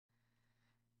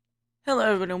Hello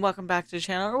everyone and welcome back to the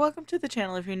channel, or welcome to the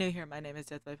channel if you're new here. My name is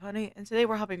Death by Pony, and today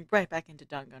we're hopping right back into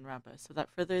Danganronpa. So without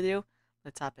further ado,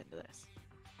 let's hop into this.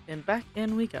 And back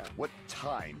in we go. What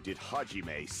time did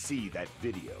Hajime see that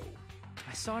video?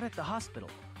 I saw it at the hospital,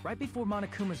 right before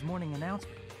Monokuma's morning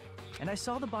announcement. And I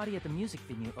saw the body at the music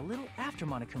venue a little after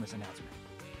Monokuma's announcement.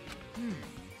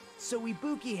 So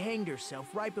Ibuki hanged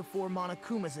herself right before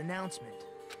Monokuma's announcement.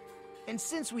 And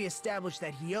since we established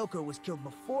that Hiyoko was killed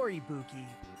before Ibuki,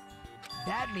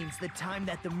 that means the time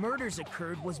that the murders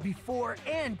occurred was before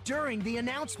and during the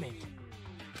announcement.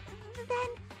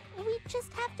 Then we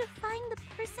just have to find the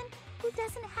person who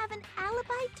doesn't have an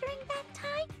alibi during that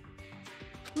time?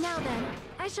 Now then,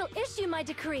 I shall issue my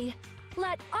decree.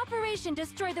 Let Operation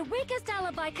Destroy the Weakest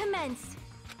Alibi commence.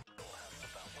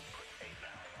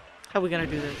 How are we gonna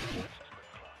do this?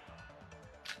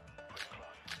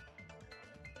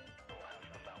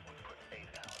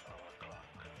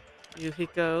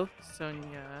 Yuhiko,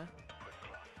 Sonia.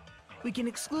 We can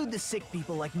exclude the sick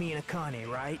people like me and Akane,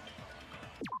 right?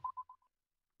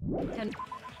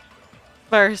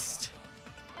 First,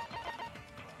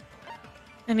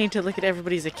 I need to look at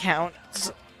everybody's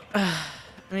accounts.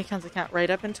 Mikan's account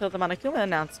right up until the Monokuma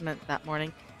announcement that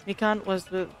morning. Mikan was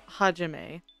with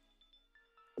Hajime.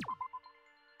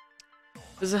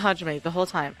 Was with Hajime the whole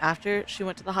time. After she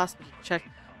went to the hospital to check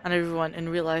on everyone and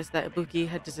realized that Ibuki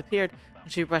had disappeared,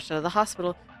 and she rushed out of the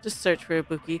hospital to search for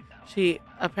Ibuki, she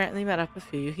apparently met up with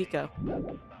Yuhiko.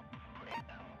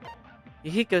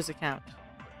 Yuhiko's account.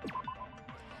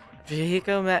 After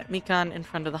Yuhiko met Mikan in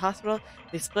front of the hospital,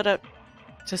 they split up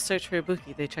to search for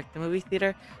Ibuki. They checked the movie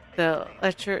theater, the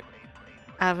lecture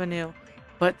avenue,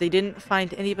 but they didn't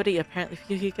find anybody. Apparently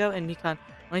Yuhiko and Mikan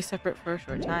only separate for a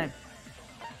short time.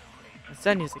 On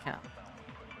Sonia's account.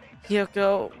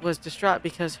 Hiyoko was distraught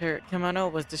because her kimono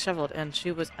was disheveled and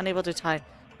she was unable to tie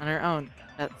on her own.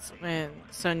 That's when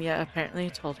Sonia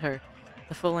apparently told her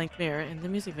the full-length mirror in the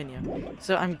music video.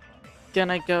 So I'm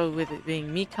gonna go with it being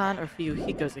Mikan or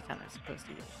Yuhiko's account, I suppose to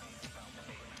use.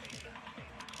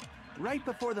 Right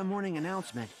before the morning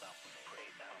announcement,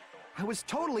 I was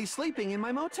totally sleeping in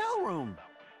my motel room.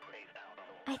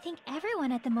 I think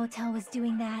everyone at the motel was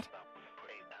doing that.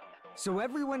 So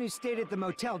everyone who stayed at the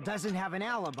motel doesn't have an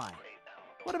alibi.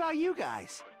 What about you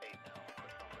guys?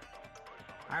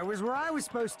 I was where I was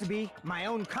supposed to be, my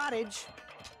own cottage.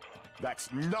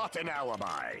 That's not an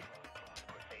alibi.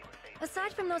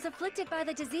 Aside from those afflicted by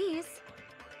the disease,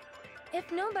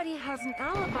 if nobody has an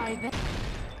alibi, then...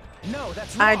 No,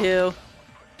 that's wrong. I do.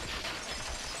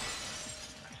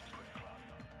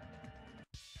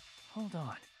 Hold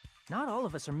on. Not all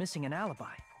of us are missing an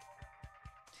alibi.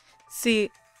 See,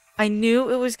 I knew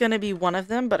it was going to be one of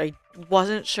them, but I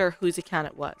wasn't sure whose account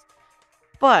it was.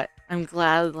 But I'm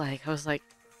glad, I was like,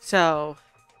 so...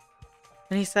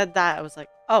 When he said that, I was like,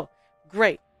 oh,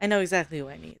 great. I know exactly who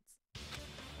I need.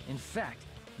 In fact,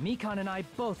 Mikan and I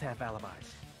both have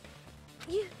alibis.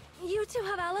 You two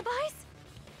have alibis?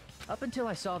 Up until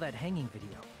I saw that hanging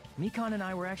video, Mikan and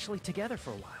I were actually together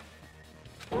for a while.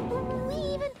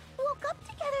 We even woke up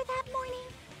together that morning.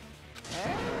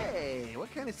 Hey,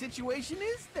 what kind of situation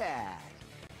is that?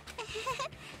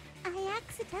 I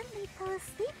accidentally fell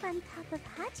asleep on top of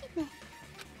Hajime.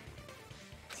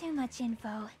 Too much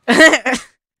info. Yeah,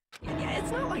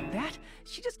 it's not like that.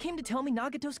 She just came to tell me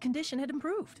Nagato's condition had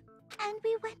improved. And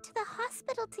we went to the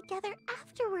hospital together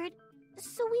afterward.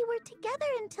 So we were together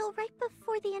until right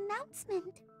before the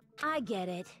announcement. I get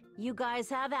it. You guys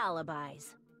have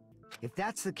alibis. If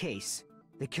that's the case,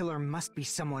 the killer must be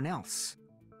someone else.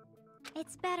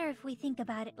 It's better if we think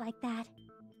about it like that.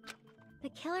 The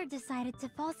killer decided to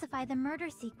falsify the murder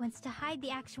sequence to hide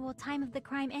the actual time of the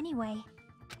crime anyway.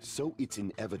 So it's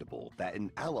inevitable that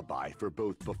an alibi for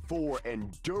both before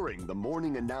and during the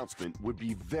morning announcement would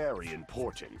be very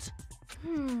important.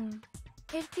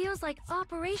 It feels like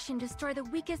Operation Destroy the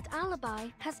Weakest Alibi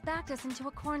has backed us into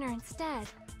a corner instead.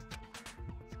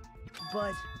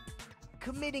 But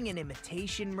committing an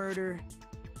imitation murder,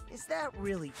 is that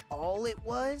really all it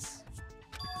was?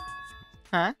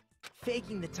 Huh?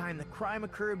 Faking the time the crime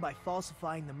occurred by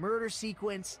falsifying the murder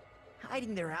sequence,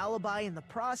 hiding their alibi in the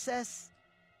process?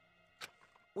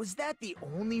 Was that the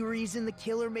only reason the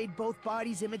killer made both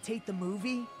bodies imitate the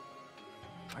movie?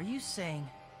 Are you saying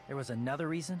there was another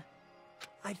reason?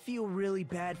 I feel really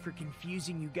bad for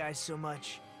confusing you guys so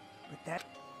much, but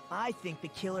I think the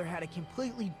killer had a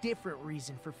completely different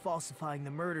reason for falsifying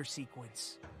the murder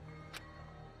sequence.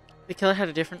 The killer had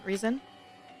a different reason?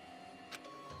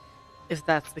 If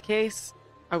that's the case,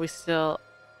 are we still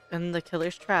in the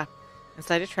killer's trap?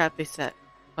 Inside a trap they set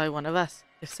by one of us?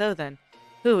 If so, then,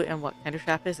 who and what kind of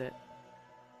trap is it?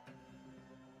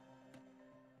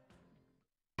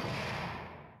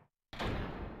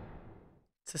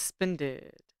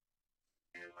 suspended.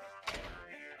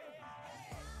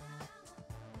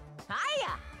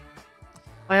 Hiya!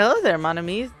 Why, hello there, mon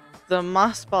ami. The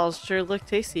moss balls sure look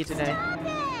tasty today.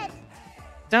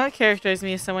 Don't characterize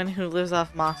me as someone who lives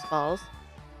off moss balls.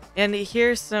 And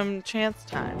here's some chance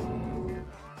time.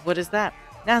 What is that?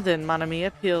 Now then, mon ami,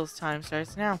 appeals time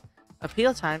starts now.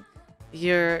 Appeal time?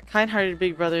 Your kind-hearted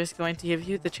big brother is going to give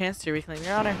you the chance to reclaim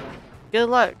your honor. Good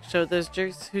luck. Show those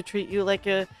jerks who treat you like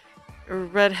a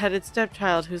red-headed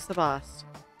stepchild who's the boss.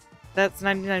 That's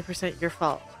 99% your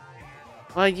fault.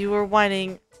 While you were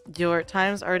whining, your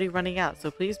time's already running out, so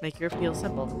please make your appeal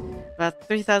simple. About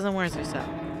 3,000 words or so.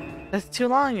 That's too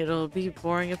long, it'll be a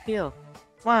boring appeal.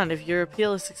 Come on, if your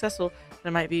appeal is successful,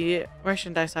 there might be a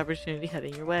merchandise opportunity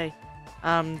heading your way.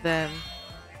 Then...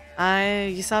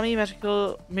 Yusami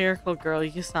Magical Miracle Girl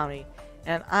Yusami.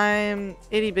 And I'm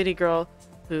Itty Bitty Girl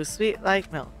who's sweet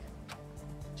like milk.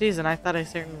 Jeez, and I thought a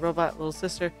certain robot little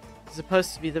sister was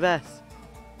supposed to be the best.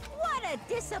 What a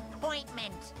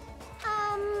disappointment!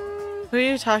 Who are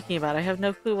you talking about? I have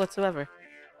no clue whatsoever.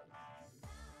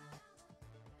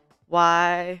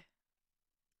 Why?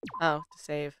 Oh, to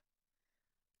save.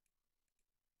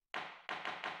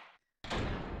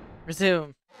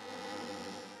 Resume.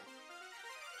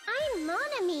 I'm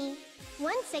Monami.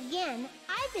 Once again,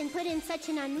 I've been put in such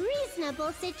an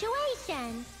unreasonable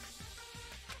situation.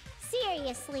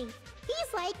 Seriously,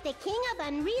 he's like the king of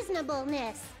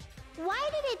unreasonableness. Why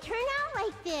did it turn out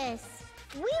like this?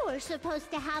 We were supposed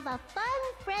to have a fun,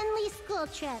 friendly school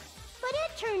trip, but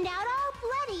it turned out all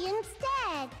bloody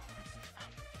instead.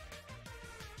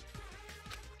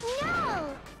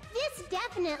 No! This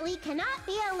definitely cannot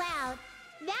be allowed.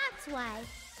 That's why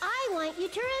I want you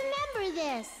to remember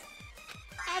this.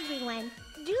 Everyone,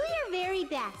 do your very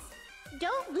best.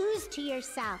 Don't lose to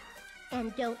yourself.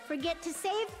 And don't forget to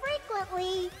save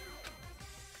frequently.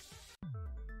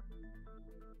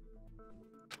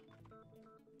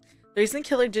 The reason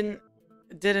killer did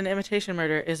an imitation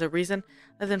murder is a reason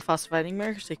other than falsifying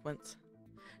murder sequence.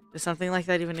 Does something like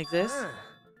that even exist?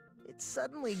 It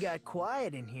suddenly got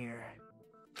quiet in here.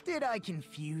 Did I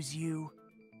confuse you?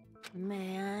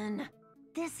 Man,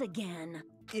 this again.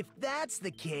 If that's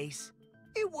the case,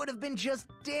 it would have been just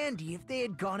dandy if they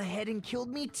had gone ahead and killed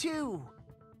me too.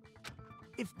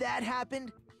 If that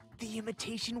happened, the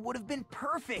imitation would have been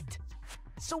perfect.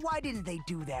 So why didn't they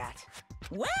do that?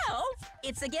 Well,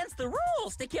 it's against the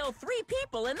rules to kill 3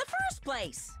 people in the first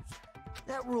place.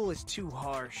 That rule is too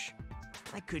harsh.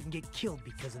 I couldn't get killed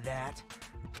because of that.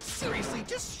 Seriously,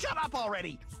 just shut up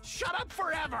already! Shut up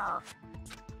forever!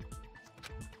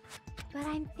 But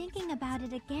I'm thinking about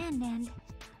it again, and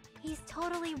he's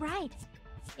totally right.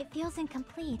 It feels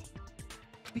incomplete.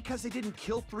 Because they didn't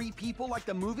kill 3 people like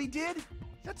the movie did?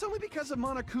 That's only because of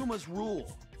Monokuma's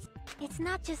rule. It's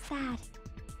not just that.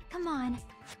 Come on,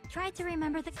 try to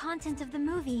remember the content of the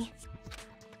movie.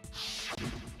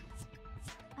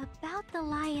 About the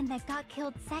lion that got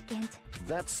killed second.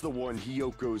 That's the one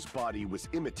Hyoko's body was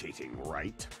imitating,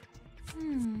 right?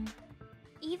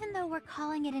 Even though we're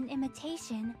calling it an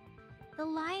imitation, the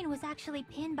lion was actually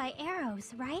pinned by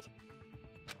arrows, right?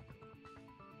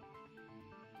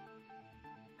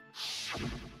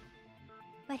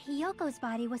 But Hyoko's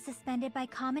body was suspended by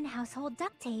common household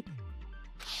duct tape.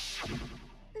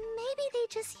 Maybe they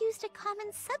just used a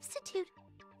common substitute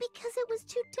because it was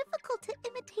too difficult to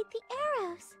imitate the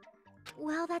arrows.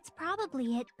 Well, that's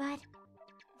probably it, but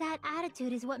that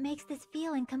attitude is what makes this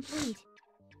feel incomplete.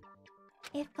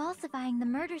 If falsifying the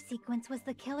murder sequence was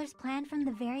the killer's plan from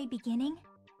the very beginning,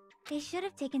 they should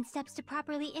have taken steps to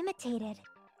properly imitate it.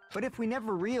 But if we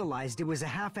never realized it was a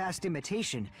half-assed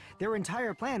imitation, their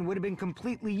entire plan would have been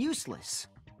completely useless.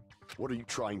 What are you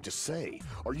trying to say?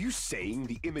 Are you saying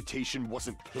the imitation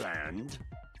wasn't planned?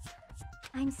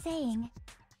 I'm saying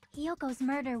Hyoko's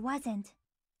murder wasn't.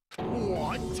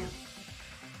 What?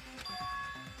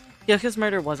 Hyoko's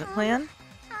murder wasn't planned?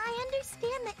 I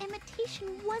understand that imitation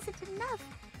wasn't enough,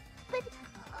 but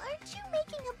aren't you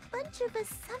making a bunch of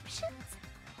assumptions?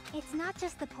 It's not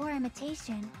just the poor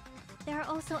imitation. There are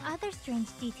also other strange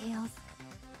details.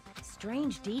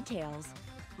 Strange details?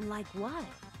 Like what?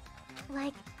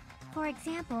 Like, for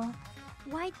example,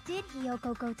 why did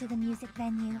Hyoko go to the music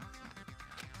venue?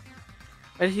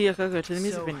 Why did Hyoko go to the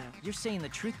music So, venue? you're saying the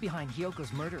truth behind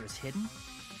Hyoko's murder is hidden?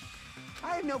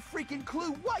 I have no freaking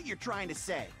clue what you're trying to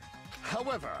say.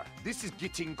 However, this is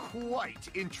getting quite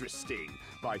interesting.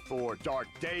 My 4 dark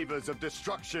devas of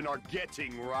destruction are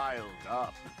getting riled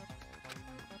up.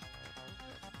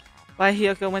 Why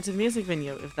Hyoko went to the music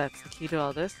venue, if that's the key to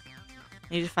all this.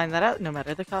 I need to find that out, no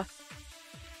matter the cost.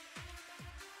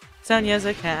 Sonya's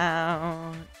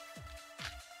account.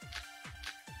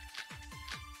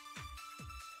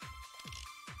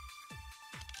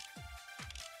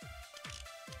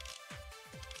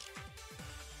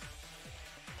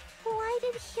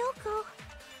 did Hyoko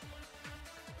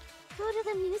go to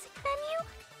the music venue?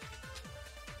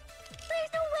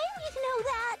 There's no way we'd know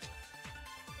that!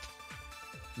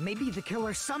 Maybe the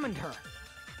killer summoned her.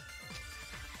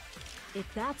 If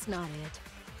that's not it,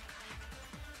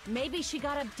 maybe she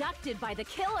got abducted by the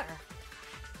killer.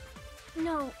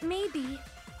 No, maybe.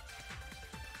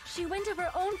 She went of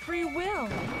her own free will.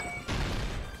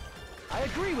 I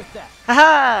agree with that.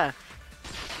 Haha!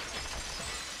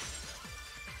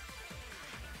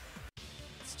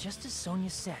 It's just as Sonia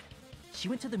said. She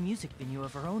went to the music venue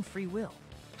of her own free will.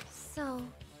 So,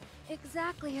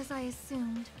 exactly as I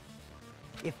assumed.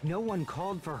 If no one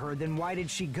called for her, then why did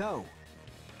she go?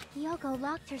 Hyoko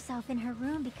locked herself in her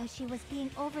room because she was being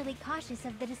overly cautious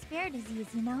of the despair disease,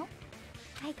 you know?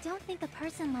 I don't think a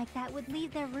person like that would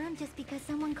leave their room just because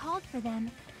someone called for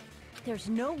them. There's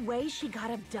no way she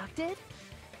got abducted?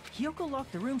 Hyoko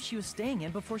locked the room she was staying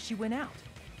in before she went out.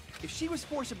 If she was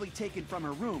forcibly taken from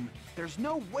her room, there's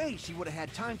no way she would have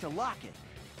had time to lock it.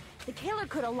 The killer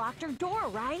could have locked her door,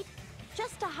 right?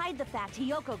 Just to hide the fact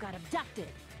Hyoko got abducted.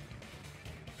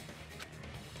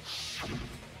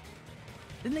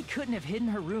 Then they couldn't have hidden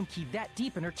her room key that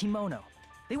deep in her kimono.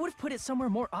 They would have put it somewhere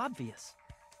more obvious.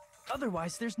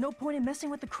 Otherwise, there's no point in messing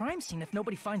with the crime scene if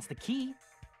nobody finds the key.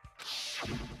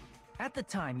 At the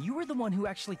time, you were the one who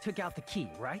actually took out the key,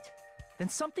 right? Then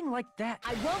something like that...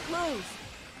 I won't lose!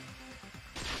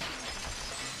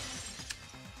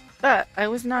 That I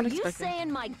was not Are you expecting.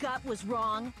 saying my gut was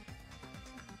wrong?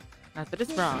 Not that it's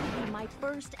This wrong. should be my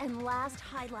first and last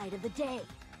highlight of the day.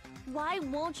 Why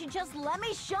won't you just let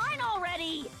me shine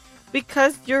already?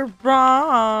 Because you're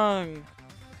wrong.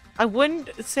 I wouldn't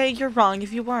say you're wrong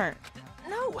if you weren't.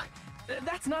 No!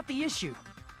 That's not the issue.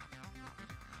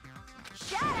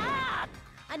 Shut up!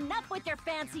 Enough with your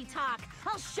fancy talk.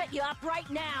 I'll shut you up right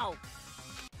now.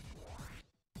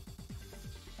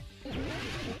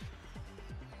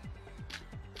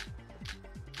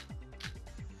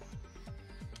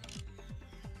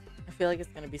 I feel like it's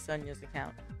gonna be Sonia's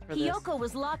account for this. Hyoko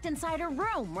was locked inside her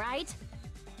room, right?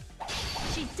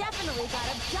 She definitely got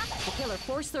abducted. The killer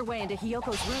forced their way into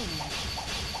Hyoko's room and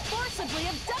forcibly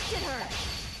abducted her.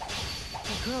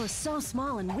 The girl is so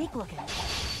small and weak-looking.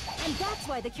 And that's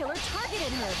why the killer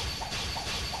targeted her.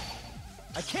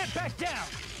 I can't back down!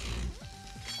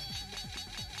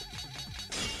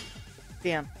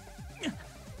 Damn.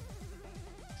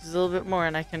 Just a little bit more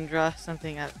and I can draw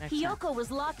something out next time. Hyoko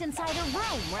was locked inside her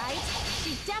room, right?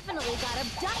 She definitely got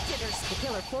abducted. The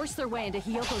killer forced their way into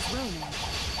Hyoko's room and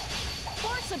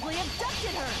forcibly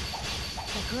abducted her.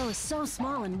 The girl is so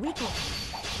small and weak-looking.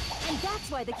 And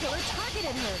that's why the killer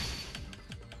targeted her.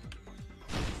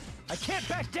 I can't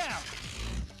back down!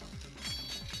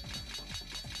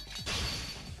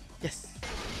 Yes.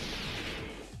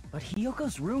 But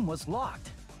Hyoko's room was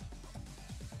locked.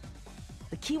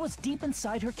 The key was deep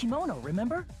inside her kimono,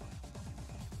 remember?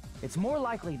 It's more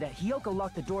likely that Hyoko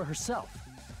locked the door herself.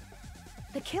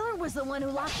 The killer was the one who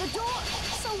locked the door.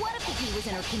 So what if the key was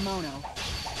in her kimono?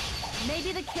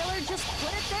 Maybe the killer just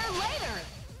put it there later.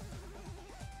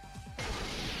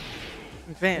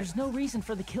 There's no reason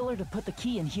for the killer to put the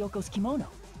key in Hyoko's kimono.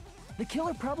 The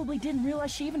killer probably didn't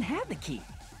realize she even had the key.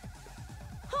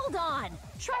 Hold on!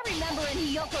 Try remembering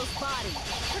Hyoko's body.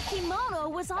 Her kimono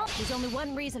was off. There's only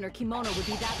one reason her kimono would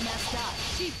be that messed up.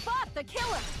 She fought the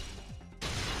killer!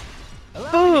 Allow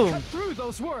me to Boom! cut through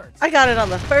those words! I got it on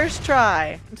the first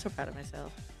try. I'm so proud of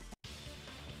myself.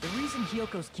 The reason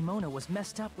Hyoko's kimono was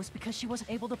messed up was because she wasn't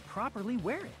able to properly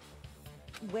wear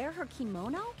it. Wear her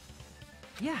kimono?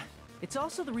 Yeah, it's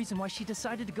also the reason why she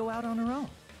decided to go out on her own.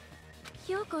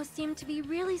 Hyoko seemed to be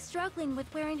really struggling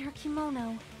with wearing her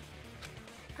kimono.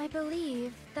 I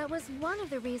believe that was one of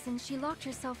the reasons she locked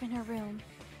herself in her room.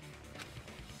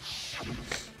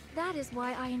 That is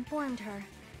why I informed her.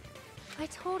 I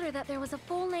told her that there was a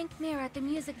full-length mirror at the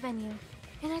music venue,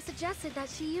 and I suggested that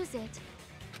she use it.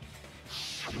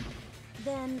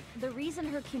 Then, the reason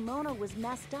her kimono was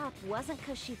messed up wasn't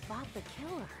because she fought the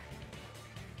killer.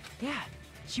 Yeah,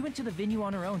 she went to the venue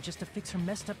on her own just to fix her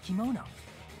messed up kimono.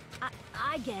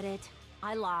 I get it.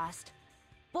 I lost.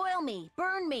 Boil me,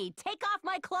 burn me, take off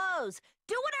my clothes,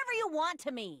 do whatever you want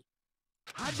to me.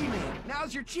 Hajime,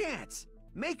 now's your chance.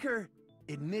 Make her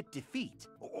admit defeat.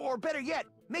 Or better yet,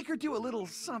 make her do a little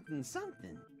something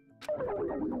something.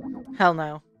 Hell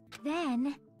no.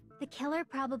 Then, the killer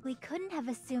probably couldn't have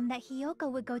assumed that Hyoko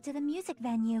would go to the music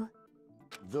venue.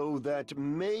 Though that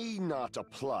may not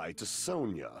apply to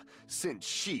Sonia, since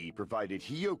she provided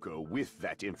Hyoko with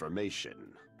that information.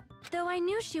 Though I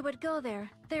knew she would go there,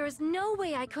 there is no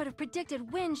way I could have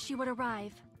predicted when she would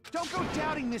arrive. Don't go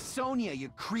doubting Miss Sonia, you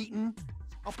cretin.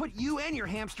 I'll put you and your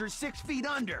hamsters 6 feet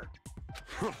under.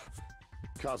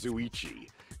 Kazuichi,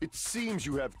 it seems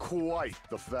you have quite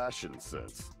the fashion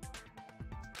sense.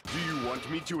 Do you want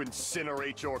me to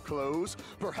incinerate your clothes?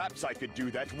 Perhaps I could do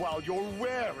that while you're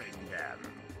wearing them.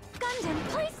 Gundam,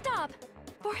 please stop!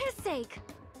 For his sake.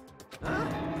 Huh?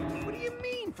 What do you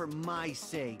mean, for my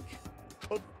sake?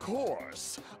 Of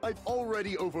course. I've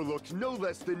already overlooked no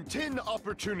less than 10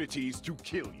 opportunities to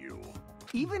kill you.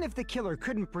 Even if the killer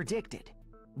couldn't predict it,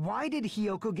 why did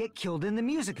Hiyoko get killed in the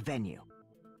music venue?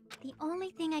 The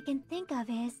only thing I can think of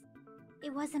is,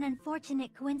 it was an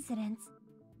unfortunate coincidence.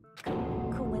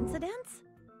 Coincidence?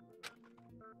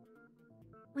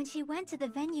 When she went to the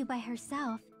venue by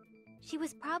herself, she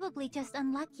was probably just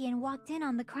unlucky and walked in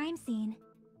on the crime scene.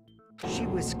 She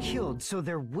was killed so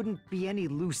there wouldn't be any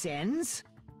loose ends?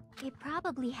 It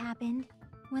probably happened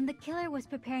when the killer was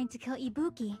preparing to kill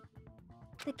Ibuki.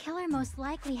 The killer most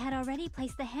likely had already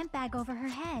placed the hemp bag over her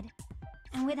head,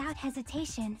 and without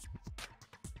hesitation,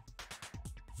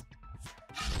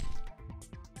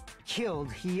 killed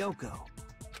Hiyoko.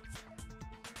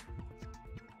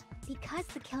 Because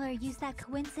the killer used that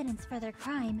coincidence for their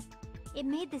crime, it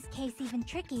made this case even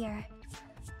trickier.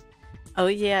 Oh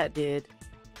yeah, it did.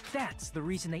 That's the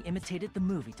reason they imitated the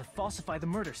movie to falsify the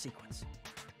murder sequence.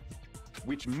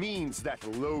 Which means that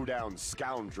low-down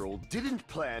scoundrel didn't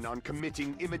plan on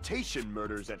committing imitation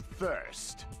murders at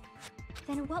first.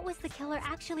 Then what was the killer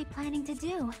actually planning to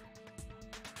do?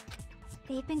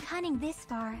 They've been cunning this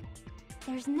far.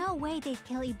 There's no way they'd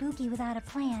kill Ibuki without a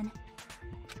plan.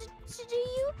 Do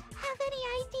you have any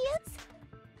ideas?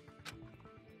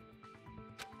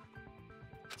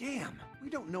 Damn, we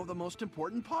don't know the most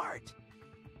important part.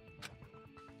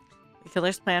 The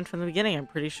killer's plan from the beginning, I'm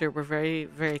pretty sure we're very,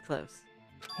 very close.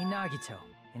 Hey Nagito,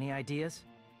 any ideas?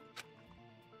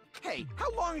 Hey,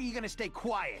 how long are you gonna stay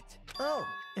quiet? Oh,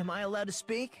 am I allowed to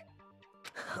speak?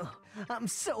 I'm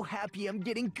so happy I'm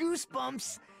getting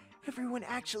goosebumps. Everyone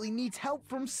actually needs help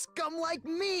from scum like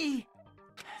me.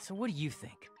 So what do you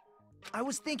think? I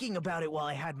was thinking about it while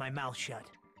I had my mouth shut.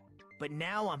 But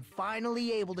now I'm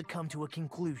finally able to come to a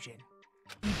conclusion.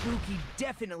 Ibuki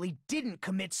definitely didn't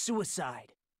commit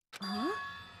suicide. Huh?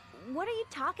 What are you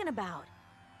talking about?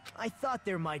 I thought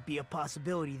there might be a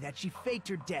possibility that she faked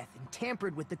her death and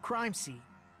tampered with the crime scene.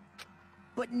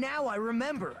 But now I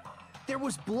remember. There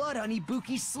was blood on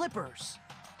Ibuki's slippers.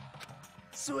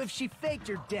 So if she faked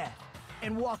her death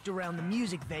and walked around the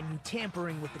music venue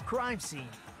tampering with the crime scene,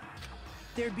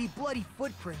 there'd be bloody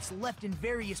footprints left in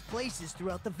various places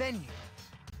throughout the venue.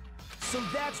 So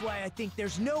that's why I think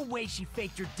there's no way she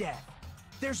faked her death.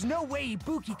 There's no way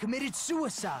Ibuki committed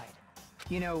suicide.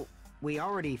 You know, we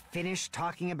already finished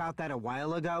talking about that a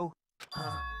while ago.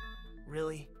 Huh?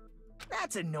 Really?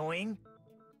 That's annoying.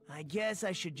 I guess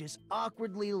I should just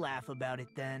awkwardly laugh about it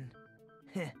then.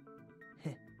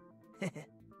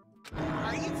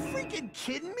 Are you freaking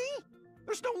kidding me?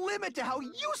 There's no limit to how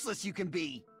useless you can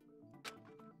be.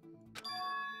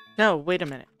 No, wait a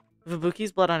minute. If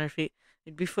Ibuki's blood on her feet,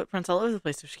 there'd be footprints all over the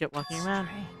place if she kept walking around.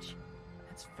 Strange.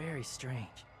 That's very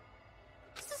strange.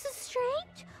 This is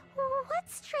strange?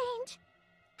 What's strange?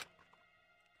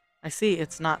 I see,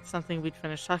 it's not something we'd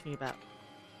finished talking about.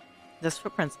 Those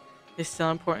footprints is still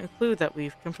an important clue that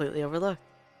we've completely overlooked.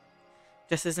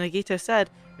 Just as Nagito said,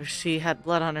 if she had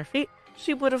blood on her feet,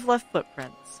 she would have left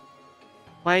footprints.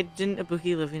 Why didn't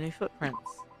Ibuki leave any footprints?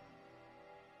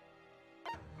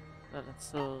 Blood and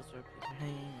souls, or people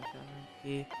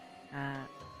hanging, at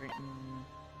Britain.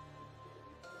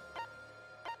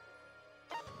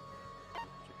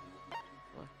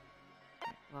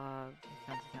 Log,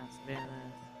 account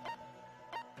surveillance.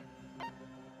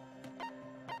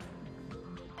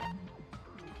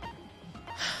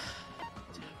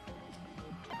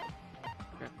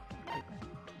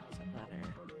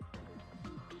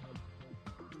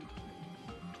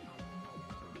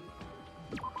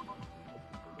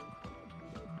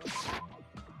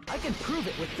 I can prove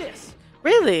it with this!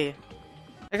 Really?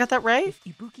 I got that right? If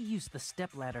Ibuki used the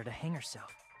stepladder to hang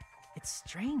herself, it's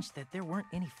strange that there weren't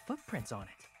any footprints on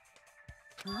it.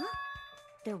 Huh?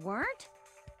 There weren't?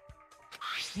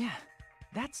 Yeah,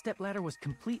 that stepladder was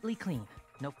completely clean.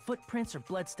 No footprints or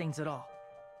bloodstains at all.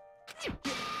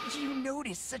 You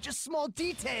noticed such a small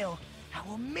detail!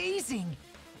 How amazing!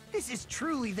 This is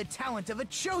truly the talent of a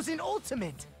chosen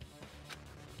ultimate!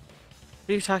 What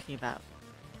are you talking about?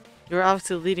 You were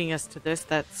obviously leading us to this,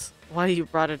 that's why you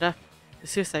brought it up. The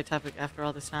suicide topic after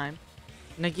all this time.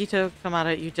 Nagito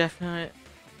Kamada, you definitely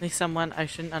someone I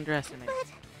shouldn't underestimate. But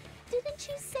didn't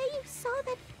you say you saw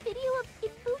that video of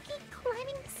Ibuki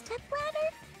climbing the stepladder?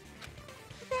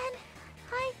 Then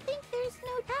I think there's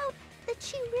no doubt that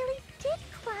she really did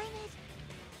find it.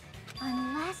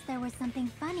 Unless there was something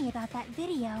funny about that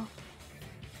video.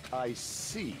 I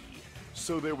see.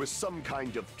 So there was some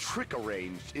kind of trick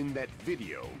arranged in that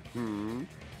video, hmm?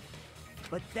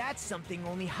 But that's something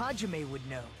only Hajime would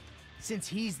know, since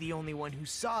he's the only one who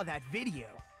saw that video.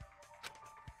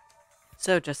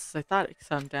 So, just as I thought, it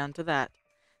comes down to that.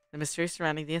 The mystery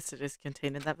surrounding the incident is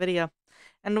contained in that video,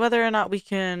 and whether or not we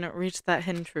can reach that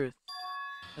hidden truth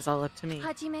is all up to me.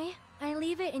 Hajime, I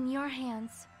leave it in your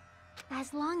hands.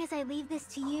 As long as I leave this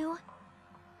to you,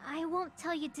 I won't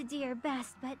tell you to do your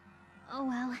best, but oh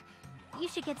well. You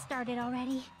should get started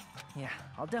already. Yeah,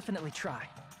 I'll definitely try.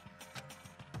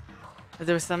 If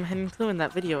there was some hidden clue in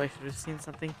that video, I should have seen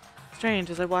something strange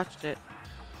as I watched it.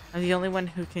 I'm the only one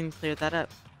who can clear that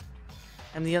up.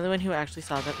 I'm the only one who actually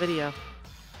saw that video.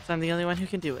 So I'm the only one who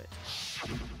can do it.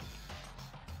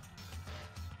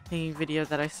 The video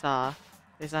that I saw,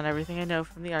 based on everything I know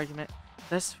from the argument,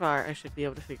 thus far I should be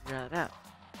able to figure that out.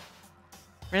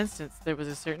 For instance, there was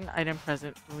a certain item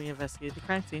present when we investigated the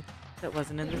crime scene that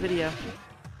wasn't in the video.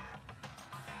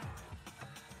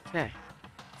 Okay,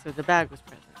 so the bag was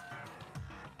present.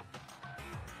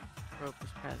 Rope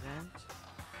was present.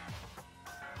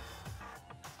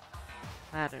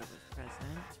 Ladder was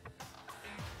present.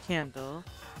 Candle,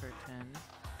 curtain.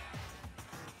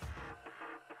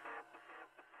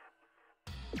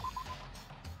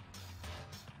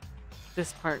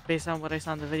 This part, based on what I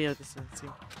saw in the video, this doesn't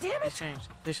seem strange.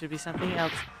 There should be something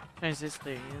else strange that's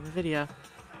clearly in the video.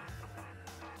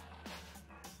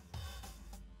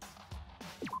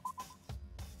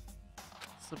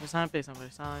 Slipper's not based on what I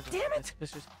saw. Damn it!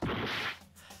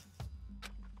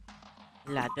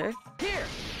 Ladder. Here!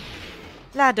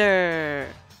 Ladder!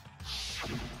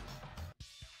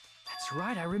 That's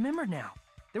right, I remember now.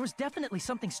 There was definitely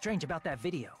something strange about that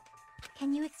video.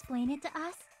 Can you explain it to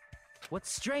us?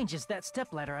 What's strange is that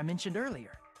stepladder I mentioned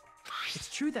earlier.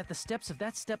 It's true that the steps of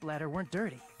that stepladder weren't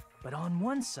dirty, but on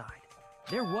one side,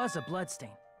 there was a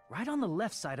bloodstain, right on the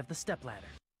left side of the stepladder.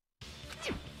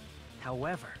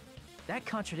 However, that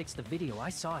contradicts the video I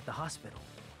saw at the hospital.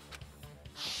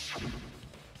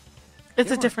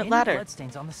 It's a different there weren't ladder. any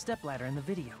bloodstains on the stepladder in the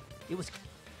video. It was...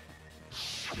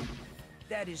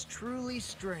 That is truly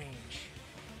strange.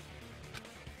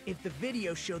 If the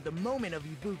video showed the moment of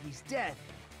Ibuki's death,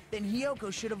 then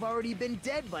Hiyoko should have already been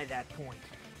dead by that point.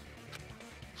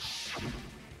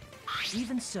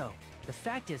 Even so, the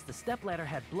fact is the stepladder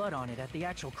had blood on it at the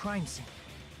actual crime scene.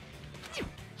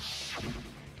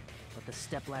 But the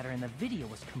stepladder in the video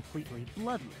was completely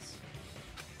bloodless.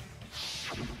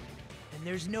 And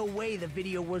there's no way the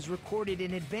video was recorded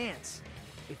in advance.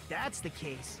 If that's the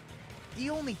case, the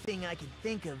only thing I can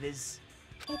think of is...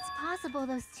 It's possible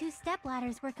those two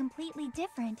stepladders were completely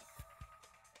different.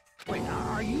 Wait,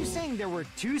 are you saying there were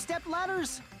two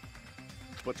stepladders?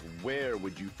 But where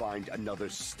would you find another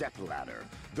stepladder?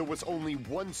 There was only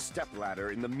one stepladder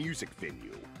in the music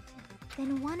venue.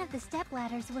 Then one of the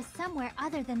stepladders was somewhere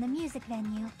other than the music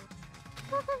venue.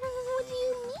 What do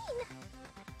you mean?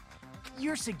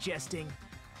 You're suggesting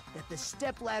that the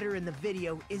stepladder in the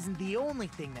video isn't the only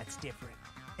thing that's different.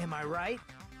 Am I right?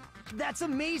 That's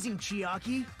amazing,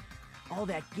 Chiaki! All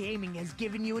that gaming has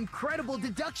given you incredible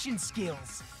deduction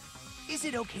skills. Is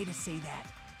it okay to say that?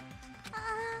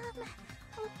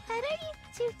 What are you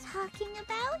two talking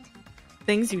about?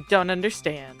 Things you don't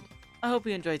understand. I hope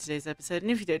you enjoyed today's episode,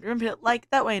 and if you did, remember to hit like.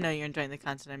 That way I know you're enjoying the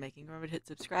content I'm making. Remember to hit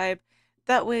subscribe.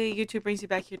 That way YouTube brings you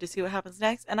back here to see what happens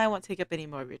next, and I won't take up any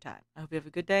more of your time. I hope you have a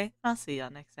good day, and I'll see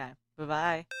y'all next time.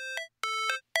 Bye-bye.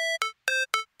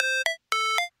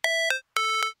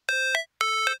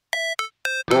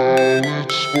 How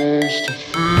it's supposed to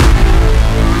feel.